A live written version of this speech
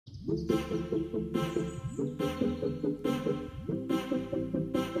Hello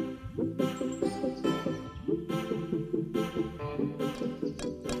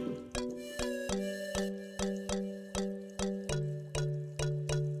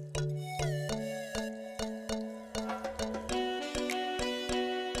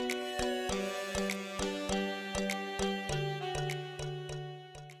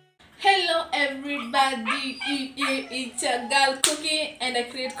everybody, it's your girl Cookie and I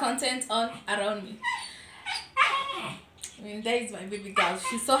create content on around me. That is my baby girl.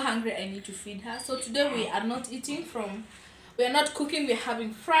 She's so hungry, I need to feed her. So today we are not cooking, we're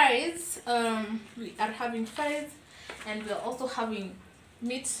having fries. We are having fries and we're also having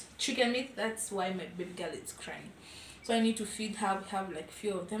chicken meat. That's why my baby girl is crying. So I need to feed her. We have like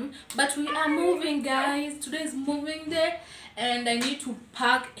few of them, but we are moving, guys. Today is moving day and I need to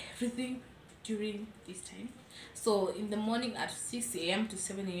pack everything during this time. So in the morning at 6 a.m. to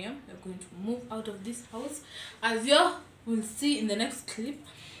 7 a.m. we're going to move out of this house. As you will see in the next clip,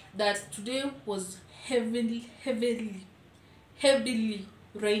 that today was heavily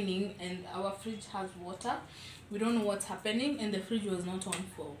raining and our fridge has water. We don't know what's happening and the fridge was not on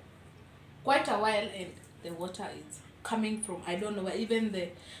for quite a while and the water is coming from I don't know where. Even the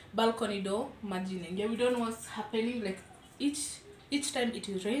balcony door margining, we don't know what's happening. Like each time it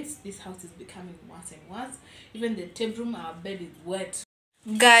rains, this house is becoming worse and worse. Even the table room, our bed is wet,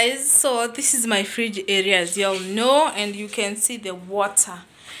 guys. So this is my fridge area, as y'all know, and you can see the water.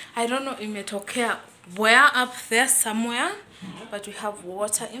 I don't know, imetokea where up there somewhere, but we have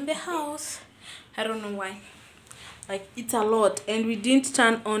water in the house. I don't know why. Like, it's a lot and we didn't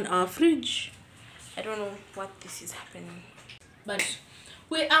turn on our fridge. I don't know what this is happening, but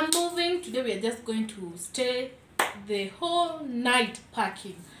we are moving today. We are just going to stay the whole night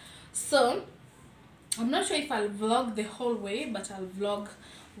packing. So I'm not sure if I'll vlog the whole way, but I'll vlog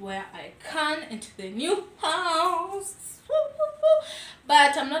where I can into the new house.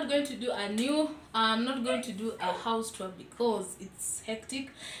 But I'm not going to do a house tour because it's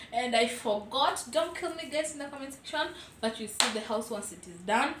hectic and I forgot. Don't kill me, guys, in the comment section, but you see the house once it is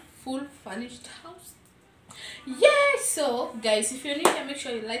done, full furnished house. Yeah, so guys, if you're new here, make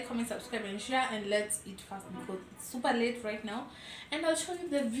sure you like, comment, subscribe and share, and let's eat fast because it's super late right now and I'll show you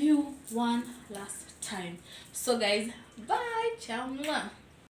the view one last time. So guys, bye, ciao.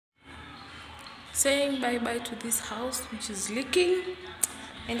 Saying bye bye to this house which is leaking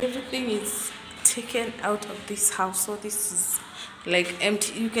and everything is taken out of this house. So this is like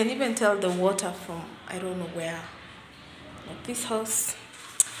empty. You can even tell the water from I don't know where. Like this house,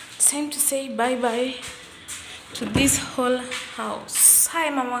 it's time to say bye bye to this whole house. Hi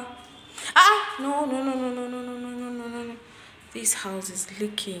mama. No. This house is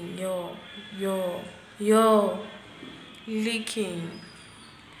leaking. Yo leaking.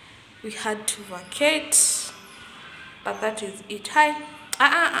 We had to vacate, but that is it. Hi.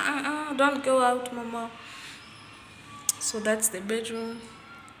 Don't go out, mama. So that's the bedroom.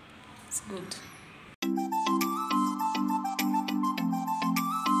 It's good.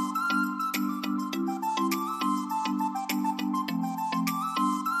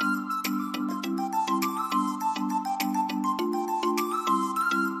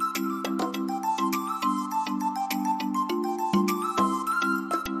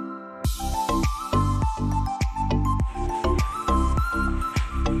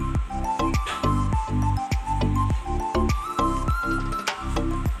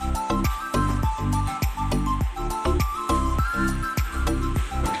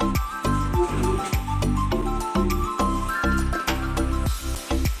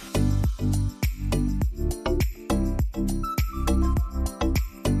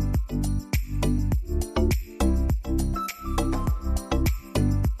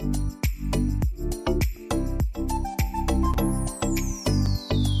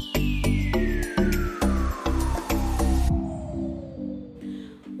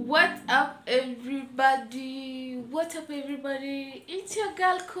 What's up everybody, it's your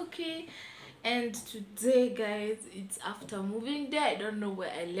girl Cookie, and today guys, it's after moving day. I don't know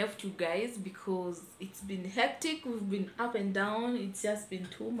where I left you guys because it's been hectic. We've been up and down. It's just been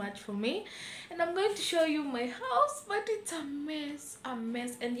too much for me, and I'm going to show you my house, but it's a mess.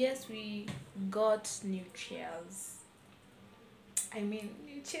 And yes, we got new chairs.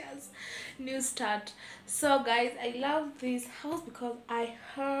 New chairs, new start. So guys, I love this house because I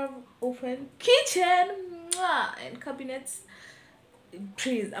have open kitchen and cabinets.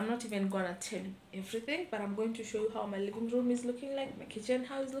 Please, I'm not even gonna tell you everything, but I'm going to show you how my living room is looking like, my kitchen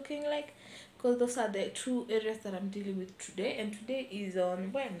how is looking like, because those are the two areas that I'm dealing with today. And today is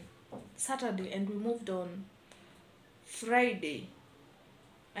on Saturday, and we moved on Friday.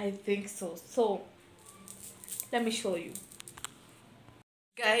 I think so. So let me show you.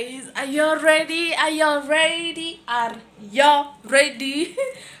 Guys, are you ready? Are you ready? Are you ready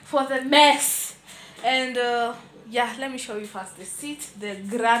for the mess? And yeah, let me show you first the seat, the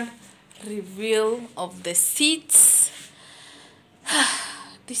grand reveal of the seats.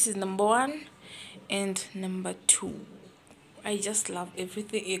 This is number one and number two. I just love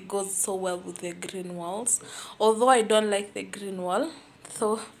everything. It goes so well with the green walls, although I don't like the green wall.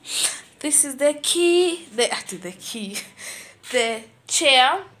 So this is the key, the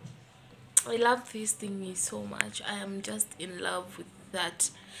chair. I love this thingy so much. I am just in love with that.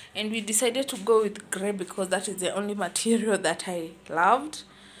 And we decided to go with grey because that is the only material that I loved,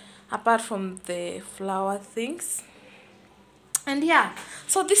 apart from the flower things. And yeah,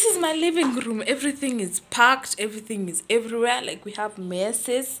 so this is my living room. Everything is packed, everything is everywhere. Like, we have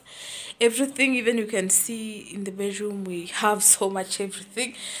messes, everything. Even you can see in the bedroom we have so much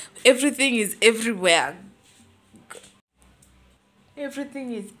everything. Everything is everywhere.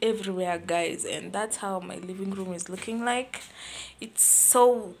 Everything is everywhere, guys, and that's how my living room is looking like. It's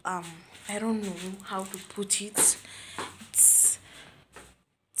so I don't know how to put it. It's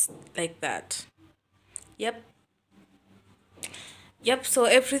like that. Yep. Yep, so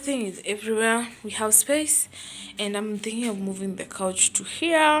everything is everywhere. We have space, and I'm thinking of moving the couch to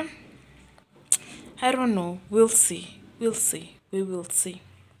here. I don't know. We'll see. We'll see. We will see.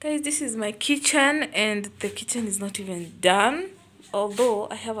 Guys, this is my kitchen, and the kitchen is not even done, although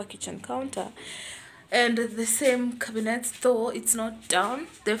I have a kitchen counter and the same cabinets, though it's not done.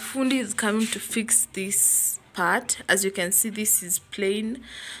 The fundi is coming to fix this part. As you can see, this is plain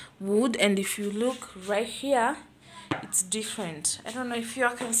wood, and if you look right here, it's different. I don't know if you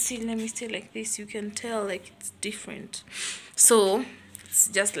all can see. Let me stay like this. You can tell like it's different. So it's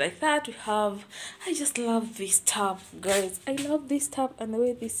just like that. We have, I just love this tub, guys. I love this tub, and the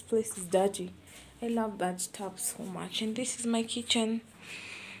way this place is dirty. I love that tub so much. And this is my kitchen.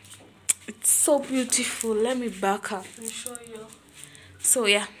 It's so beautiful. Let me back up and show you. So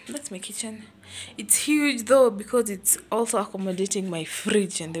yeah, that's my kitchen. It's huge though, because it's also accommodating my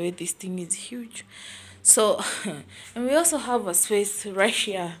fridge, and the way this thing is huge. So and we also have a space right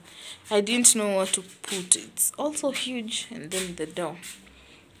here. I didn't know what to put. It's also huge. And then the door,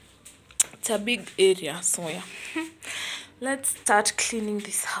 it's a big area. So yeah, let's start cleaning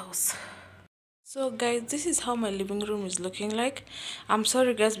this house. So guys, this is how my living room is looking like. I'm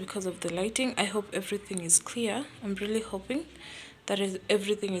sorry guys because of the lighting. I hope everything is clear. I'm really hoping that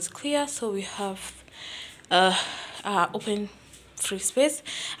everything is clear. So we have open free space.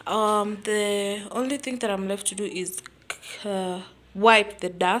 The only thing that I'm left to do is wipe the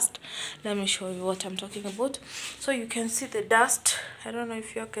dust. Let me show you what I'm talking about. So you can see the dust. I don't know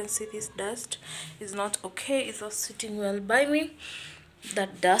if you can see this dust. It's not okay. It's not sitting well by me.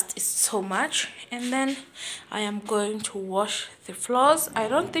 That dust is so much. And then I am going to wash the floors. I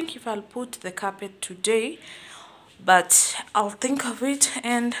don't think if I'll put the carpet today, but I'll think of it.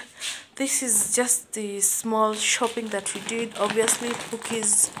 And this is just the small shopping that we did. Obviously,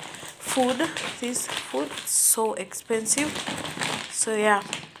 cookies, food. This food is so expensive. So yeah,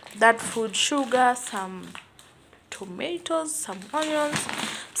 that food, sugar, some tomatoes, some onions,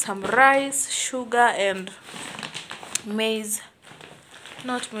 some rice, sugar, and maize.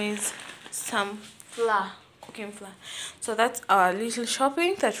 Not maize, some flour, cooking flour. So that's our little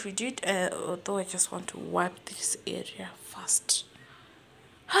shopping that we did, although I just want to wipe this area first.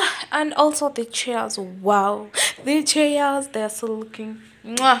 And also the chairs. Wow, the chairs, they are so looking,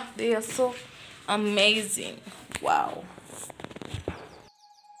 mwah, they are so amazing. Wow.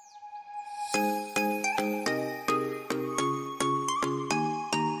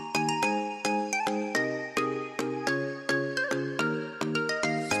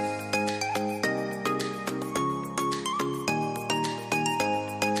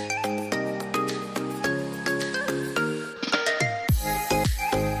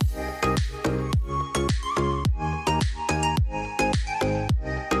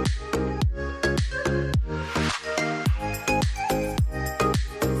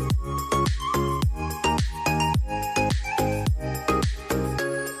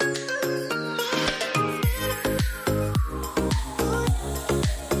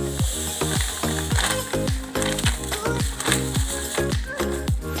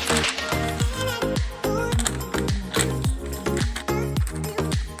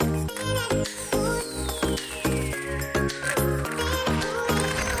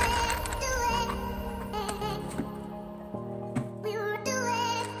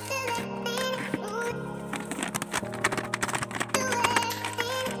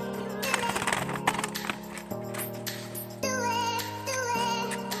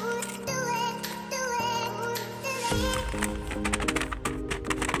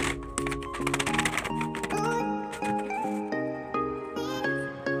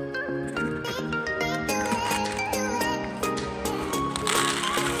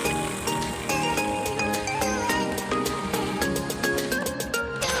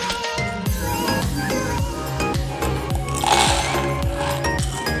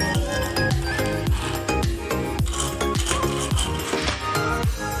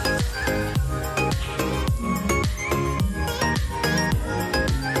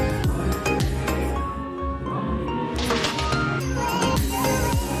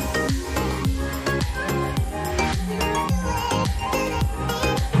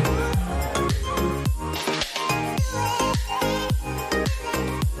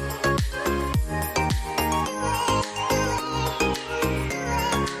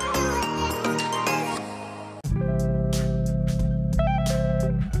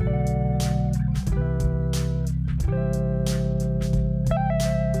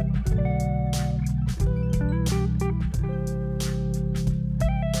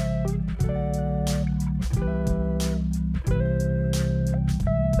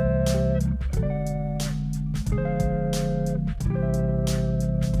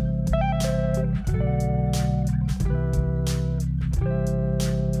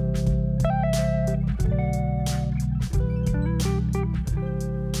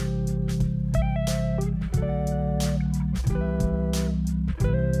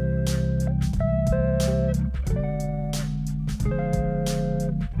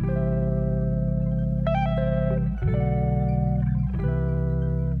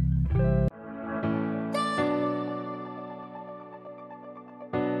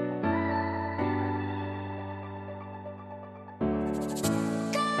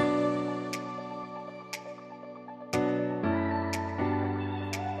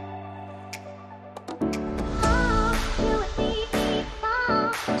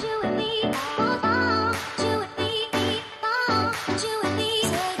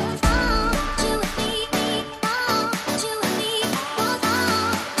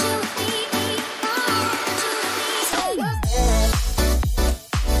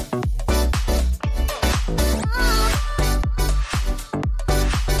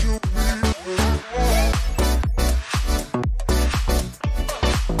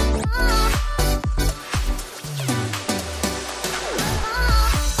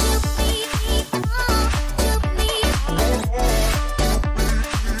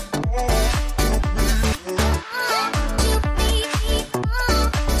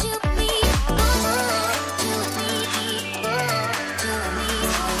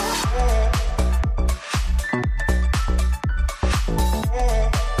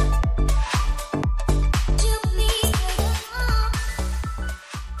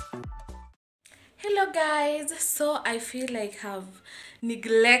 Hello guys, so I feel like I've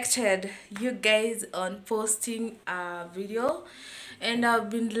neglected you guys on posting a video, and I've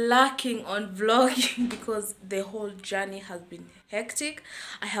been lacking on vlogging because the whole journey has been hectic.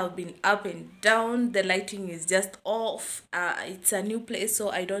 I have been up and down, the lighting is just off. It's a new place, so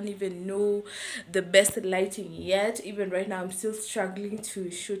I don't even know the best lighting yet. Even right now I'm still struggling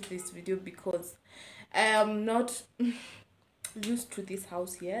to shoot this video because I am not used to this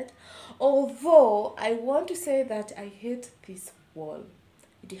house yet, although I want to say that I hate this wall.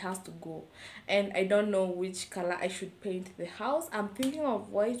 It has to go, and I don't know which color I should paint the house. I'm thinking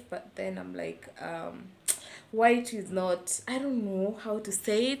of white, but then I'm like, white is not, I don't know how to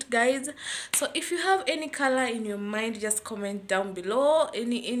say it, guys. So if you have any color in your mind, just comment down below.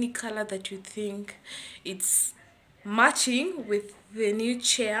 Any color that you think it's matching with the new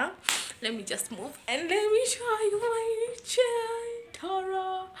chair. Let me just move and let me show you my new chair,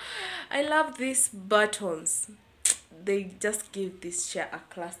 Tara. I love these buttons. They just give this chair a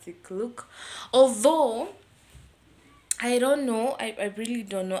classic look, although I don't know, I really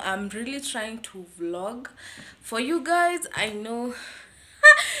don't know. I'm really trying to vlog for you guys. I know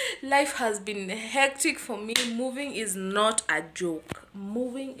life has been hectic for me. Moving is not a joke.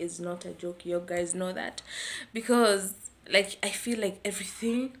 Moving is not a joke. You guys know that, because like I feel like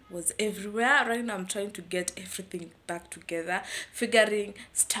everything was everywhere. Right now I'm trying to get everything back together, figuring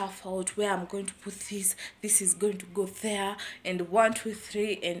stuff out, where I'm going to put this is going to go there, and 1 2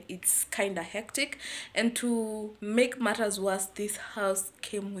 3, and it's kind of hectic. And to make matters worse, this house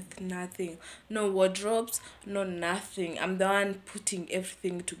came with nothing, no wardrobes, no nothing. I'm the one putting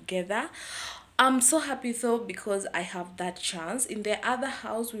everything together. I'm so happy though, because I have that chance. In the other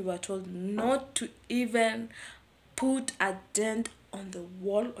house we were told not to even put a dent on the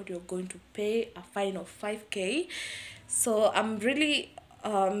wall or you're going to pay a fine of 5k. So I'm really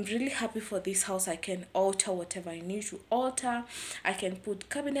I'm really happy for this house. I can alter whatever I need to alter. I can put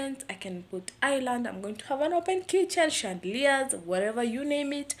cabinets, I can put island. I'm going to have an open kitchen, chandeliers, whatever you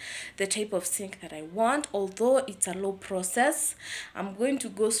name it, the type of sink that I want. Although it's a low process, I'm going to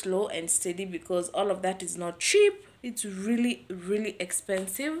go slow and steady because all of that is not cheap. It's really, really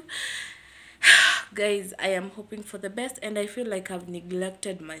expensive. Guys, I am hoping for the best, and I feel like I've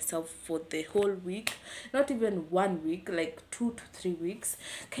neglected myself for the whole week. Not even 1 week, like 2 to 3 weeks.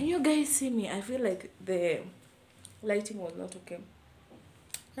 Can you guys see me? I feel like the lighting was not okay.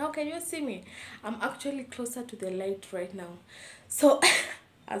 Now can you see me? I'm actually closer to the light right now. So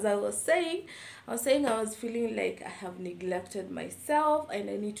as I was feeling like I have neglected myself and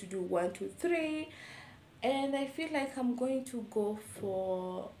I need to do 1 2 3, and I feel like I'm going to go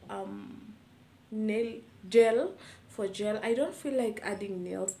for nail gel. For gel, I don't feel like adding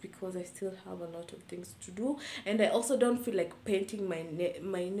nails because I still have a lot of things to do, and I also don't feel like painting my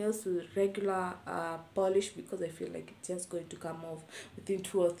nails with regular polish because I feel like it's just going to come off within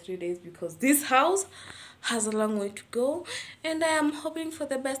 2 or 3 days because this house has a long way to go, and I am hoping for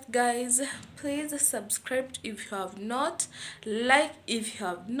the best. Guys, please subscribe if you have not, like if you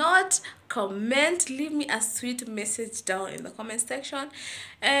have not, comment, leave me a sweet message down in the comment section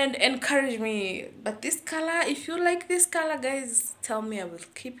and encourage me. But this color, if you like this color, guys, tell me, I will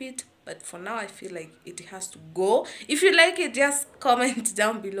keep it. But for now, I feel like it has to go. If you like it, just comment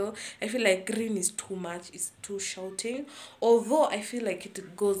down below. I feel like green is too much, it's too shouting, although I feel like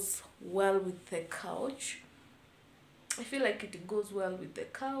it goes well with the couch. I feel like it goes well with the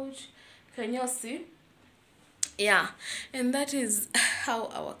couch. Can you see? Yeah, and that is how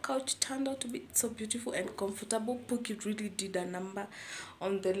our couch turned out to be. So beautiful and comfortable. Pookie really did a number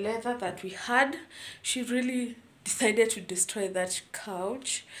on the leather that we had. She really decided to destroy that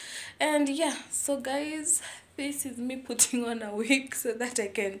couch. And yeah, so guys, this is me putting on a wig so that I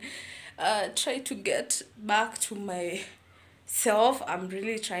can try to get back to my self. I'm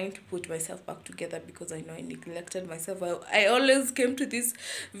really trying to put myself back together because I know I neglected myself. I always came to these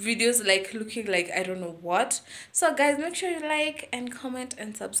videos like looking like I don't know what. So guys, make sure you like and comment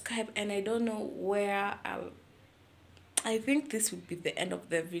and subscribe, and I don't know where I think this will be the end of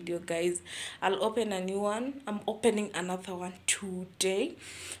the video, guys. I'll open a new one. I'm opening another one today.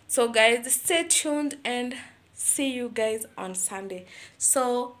 So guys, stay tuned and see you guys on Sunday.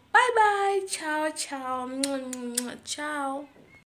 So bye bye, ciao ciao, ciao.